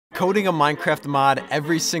coding a Minecraft mod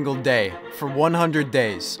every single day for 100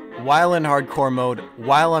 days. While in hardcore mode,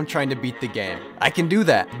 while I'm trying to beat the game. I can do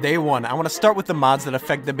that. Day one, I want to start with the mods that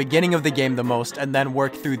affect the beginning of the game the most and then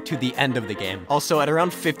work through to the end of the game. Also, at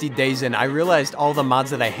around 50 days in, I realized all the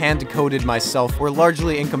mods that I hand-coded myself were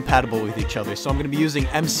largely incompatible with each other, so I'm going to be using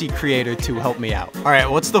MC Creator to help me out. Alright,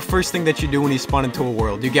 what's the first thing that you do when you spawn into a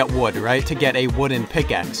world? You get wood, right? To get a wooden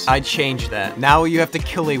pickaxe. I changed that. Now you have to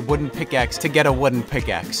kill a wooden pickaxe to get a wooden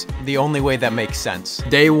pickaxe. The only way that makes sense.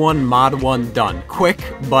 Day one, mod one done.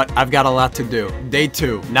 Quick, but I've got a lot to do. Day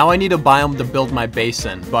two. Now I need a biome to build my base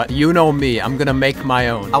in, but you know me, I'm gonna make my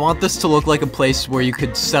own. I want this to look like a place where you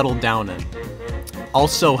could settle down in.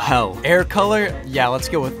 Also hell. Air color? Yeah, let's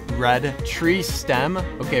go with red. Tree stem?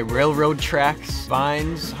 Okay, railroad tracks.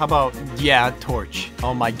 Vines? How about, yeah, torch.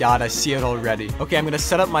 Oh my god, I see it already. Okay, I'm gonna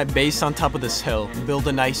set up my base on top of this hill. Build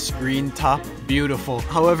a nice green top. Beautiful.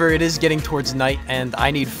 However, it is getting towards night and I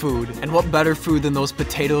need food. And what better food than those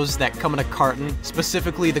potatoes that come in a carton?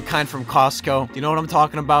 Specifically the kind from Costco. You know what I'm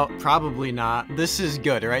talking about? Probably not. This is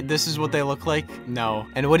good, right? This is what they look like? No.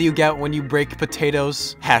 And what do you get when you break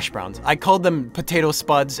potatoes? Hash browns. I called them potato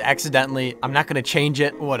spuds accidentally. I'm not gonna change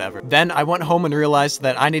it. Whatever. Then I went home and realized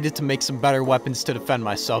that I needed to make some better weapons to defend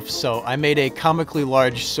myself, so I made a comically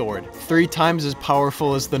large sword. 3 times as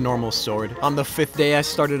powerful as the normal sword. On the 5th day, I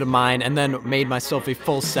started a mine and then made myself a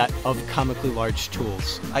full set of comically large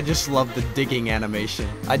tools. I just love the digging animation.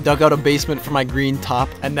 I dug out a basement for my green top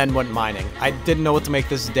and then went mining. I didn't know what to make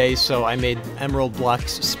this day, so I made emerald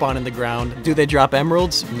blocks spawn in the ground. Do they drop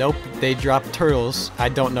emeralds? Nope. They drop turtles. I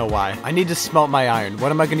don't know why. I need to smelt my iron.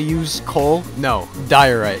 What am I gonna use? Coal? No.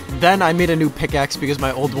 Diorite. Then I made a new pickaxe because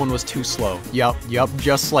my old one was too slow. Yup,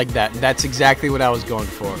 just like that. That's exactly what I was going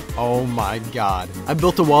for. Oh my god. I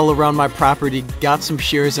built a wall around my property, got some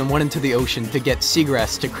shears, and went into the ocean to get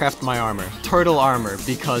seagrass to craft my armor. Turtle armor,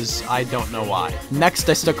 because I don't know why. Next,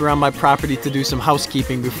 I stuck around my property to do some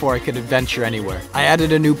housekeeping before I could adventure anywhere. I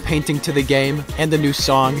added a new painting to the game, and a new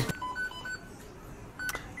song,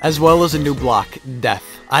 as well as a new block, death.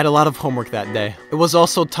 I had a lot of homework that day. It was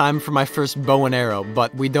also time for my first bow and arrow,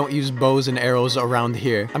 but we don't use bows and arrows around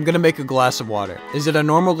here. I'm gonna make a glass of water. Is it a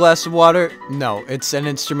normal glass of water? No, it's an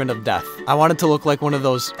instrument of death. I want it to look like one of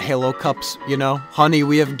those Halo cups, you know? Honey,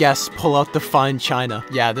 we have guests, pull out the fine china.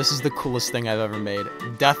 Yeah, this is the coolest thing I've ever made.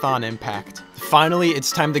 Death on impact. Finally,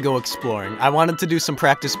 it's time to go exploring. I wanted to do some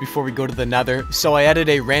practice before we go to the nether, so I added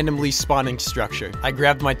a randomly spawning structure. I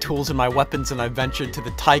grabbed my tools and my weapons and I ventured to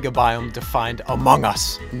the taiga biome to find Among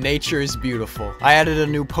Us. Nature is beautiful. I added a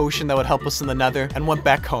new potion that would help us in the nether and went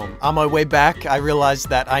back home. On my way back, I realized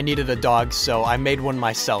that I needed a dog, so I made one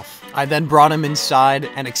myself. I then brought him inside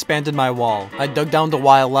and expanded my wall. I dug down to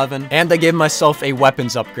Y11 and I gave myself a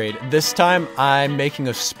weapons upgrade. This time, I'm making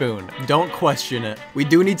a spoon. Don't question it. We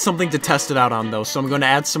do need something to test it out on though, so I'm going to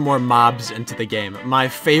add some more mobs into the game. My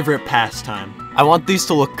favorite pastime. I want these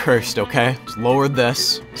to look cursed, okay? Just lower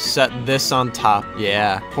this, set this on top.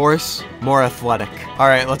 Yeah. Horse, more athletic.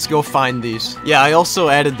 Alright, let's go find these. Yeah, I also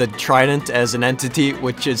added the trident as an entity,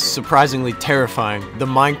 which is surprisingly terrifying. The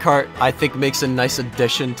minecart, I think, makes a nice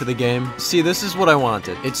addition to the game. See, this is what I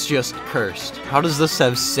wanted. It's just cursed. How does this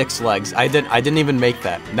have 6 legs? I didn't even make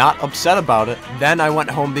that. Not upset about it. Then I went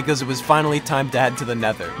home because it was finally time to head to the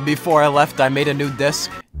nether. Before I left, I made a new disc.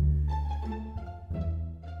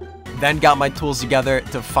 Then got my tools together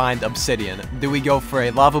to find obsidian. Do we go for a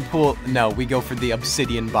lava pool? No, we go for the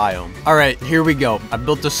obsidian biome. Alright, here we go. I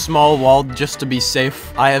built a small wall just to be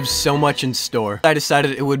safe. I have so much in store. I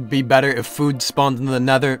decided it would be better if food spawned in the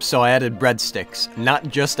nether, so I added breadsticks. Not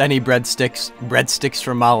just any breadsticks, breadsticks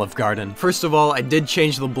from Olive Garden. First of all, I did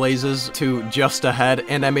change the blazes to just ahead,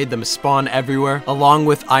 and I made them spawn everywhere, along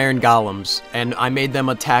with iron golems, and I made them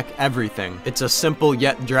attack everything. It's a simple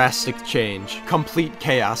yet drastic change. Complete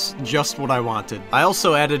chaos. Just what I wanted. I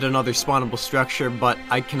also added another spawnable structure, but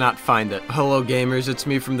I cannot find it. Hello gamers, it's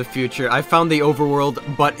me from the future. I found the overworld,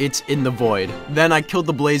 but it's in the void. Then I killed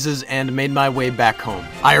the blazes and made my way back home.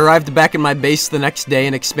 I arrived back in my base the next day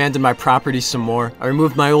and expanded my property some more. I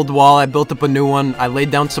removed my old wall, I built up a new one, I laid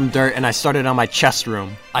down some dirt, and I started on my chest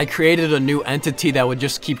room. I created a new entity that would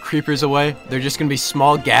just keep creepers away. They're just gonna be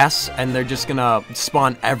small gas, and they're just gonna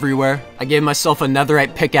spawn everywhere. I gave myself a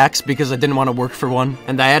netherite pickaxe because I didn't want to work for one,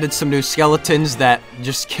 and I added some new skeletons that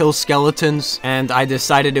just kill skeletons, and I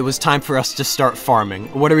decided it was time for us to start farming.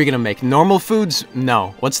 What are we gonna make? Normal foods?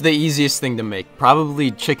 No. What's the easiest thing to make?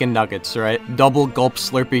 Probably chicken nuggets, right? Double gulp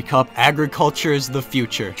slurpee cup. Agriculture is the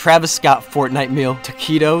future. Travis Scott Fortnite meal.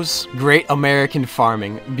 Taquitos. Great American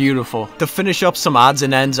farming. Beautiful. To finish up some odds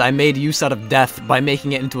and ends, I made use out of death by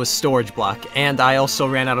making it into a storage block, and I also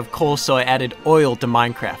ran out of coal, so I added oil to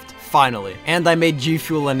Minecraft. finally. And I made G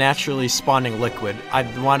Fuel a naturally spawning liquid. I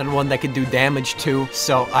wanted one that could do damage too,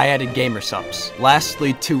 so I added gamer subs.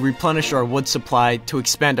 Lastly, to replenish our wood supply, to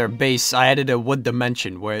expand our base, I added a wood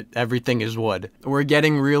dimension where everything is wood. We're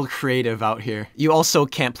getting real creative out here. You also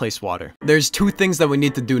can't place water. There's two things that we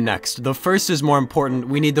need to do next. The first is more important.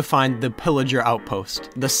 We need to find the pillager outpost.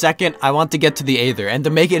 The second, I want to get to the Aether, and to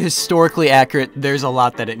make it historically accurate, there's a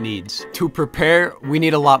lot that it needs. To prepare, we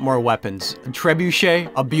need a lot more weapons. A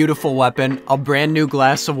trebuchet, a beautiful weapon, a brand new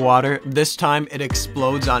glass of water. This time it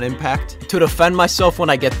explodes on impact. To defend myself when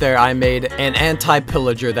I get there, I made an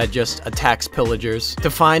anti-pillager that just attacks pillagers. To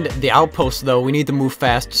find the outpost though, we need to move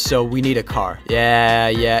fast, so we need a car. Yeah,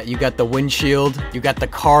 you got the windshield, you got the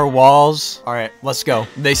car walls. All right, let's go.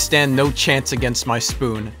 They stand no chance against my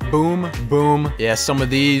spoon. Boom, boom. Yeah, some of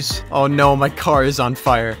these. Oh no, my car is on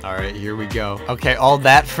fire. All right, here we go. Okay, all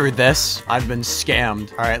that for this. I've been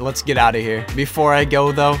scammed. All right, let's get out of here. Before I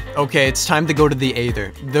go though, okay, it's time to go to the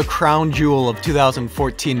Aether, the crown jewel of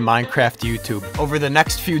 2014 Minecraft YouTube. Over the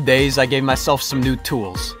next few days, I gave myself some new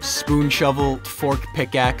tools. Spoon shovel, fork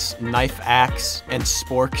pickaxe, knife axe, and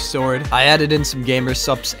spork sword. I added in some gamer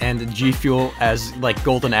subs and G Fuel as like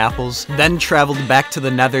golden apples, then traveled back to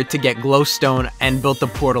the nether to get glowstone and built a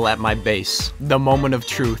portal at my base. The moment of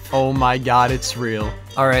truth. Oh my god, it's real.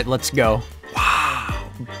 All right, let's go.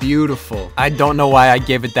 Beautiful. I don't know why I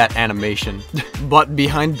gave it that animation. But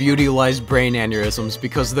behind beauty lies brain aneurysms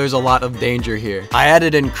because there's a lot of danger here. I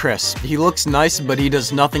added in Chris. He looks nice, but he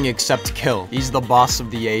does nothing except kill. He's the boss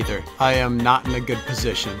of the Aether. I am not in a good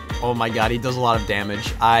position. Oh my god, he does a lot of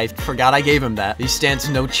damage. I forgot I gave him that. He stands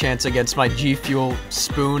no chance against my G Fuel,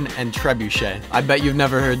 spoon, and trebuchet. I bet you've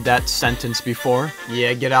never heard that sentence before.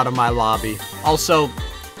 Yeah, get out of my lobby. Also,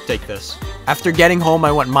 take this. After getting home,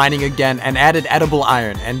 I went mining again and added edible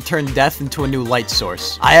iron and turned death into a new light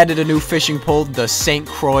source. I added a new fishing pole, the St.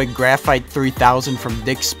 Croix Graphite 3000 from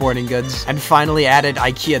Dick's Sporting Goods, and finally added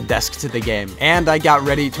IKEA desk to the game. And I got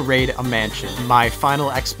ready to raid a mansion, my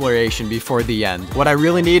final exploration before the end. What I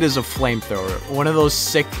really need is a flamethrower, one of those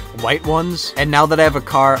sick white ones. And now that I have a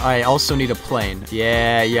car, I also need a plane.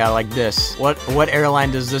 Yeah, like this. What airline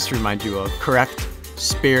does this remind you of? Correct?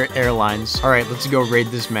 Spirit Airlines. Alright, let's go raid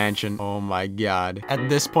this mansion. Oh my god. At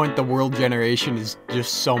this point, the world generation is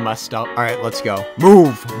just so messed up. Alright, let's go.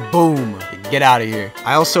 Move! Boom! Get out of here.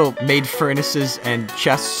 I also made furnaces and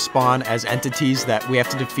chests spawn as entities that we have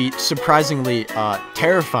to defeat. Surprisingly,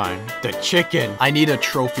 terrifying. The chicken. I need a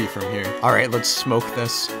trophy from here. Alright, let's smoke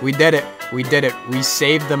this. We did it. We did it. We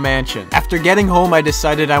saved the mansion. After getting home, I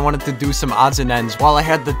decided I wanted to do some odds and ends while I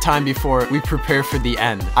had the time before we prepare for the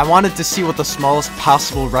end. I wanted to see what the smallest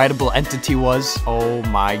possible writable entity was. Oh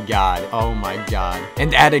my god. Oh my god.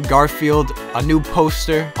 And added Garfield, a new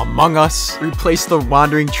poster, Among Us, replaced the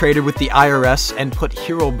Wandering Trader with the IRS, and put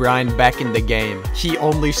Herobrine back in the game. He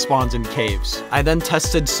only spawns in caves. I then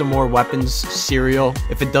tested some more weapons, cereal.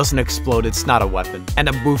 If it doesn't explode, it's not a weapon. And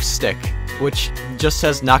a boof stick, which just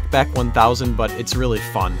has knockback 1000, but it's really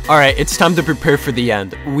fun. Alright, it's time to prepare for the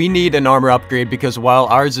end. We need an armor upgrade because while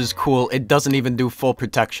ours is cool, it doesn't even do full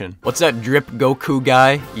protection. What's that drip Goku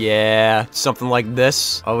guy? Yeah, something like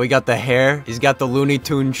this. Oh, we got the hair. He's got the Looney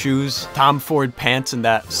Tune shoes, Tom Ford pants, and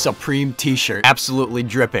that Supreme t-shirt. Absolutely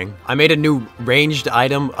dripping. I made a new ranged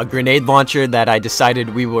item, a grenade launcher that I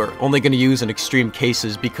decided we were only going to use in extreme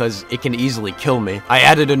cases because it can easily kill me. I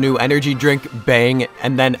added a new energy drink, Bang,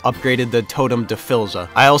 and then upgraded the totem to Filza.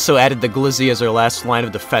 I also added the Glizzy as our last line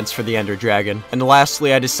of defense for the Ender Dragon. And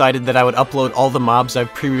lastly, I decided that I would upload all the mobs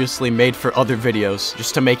I've previously made for other videos,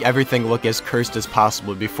 just to make everything look as cursed as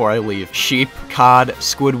possible before I leave. Sheep, cod,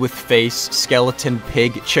 squid with face, skeleton,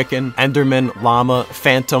 pig, chicken, enderman, llama,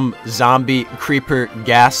 phantom, zombie, creeper,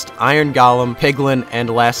 ghast, iron golem, piglin, and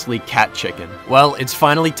lastly cat chicken. Well, it's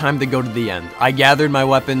finally time to go to the end. I gathered my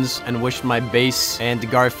weapons and wished my base and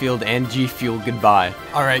Garfield and G Fuel goodbye.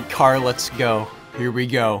 Alright, car, let's go. Here we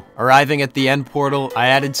go. Arriving at the end portal, I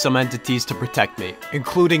added some entities to protect me,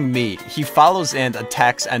 including me. He follows and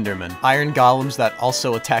attacks Endermen. Iron golems that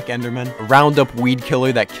also attack Endermen. A roundup weed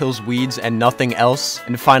killer that kills weeds and nothing else.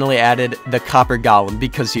 And finally added the copper golem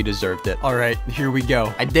because he deserved it. Alright, here we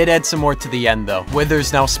go. I did add some more to the end though.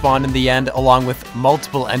 Withers now spawn in the end along with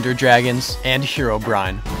multiple ender dragons and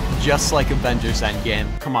Herobrine. Just like Avengers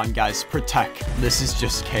Endgame. Come on guys, protect. This is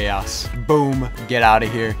just chaos. Boom, get out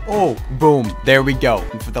of here. Oh, boom, there we go.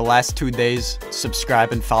 And for the last 2 days,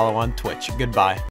 subscribe and follow on Twitch. Goodbye.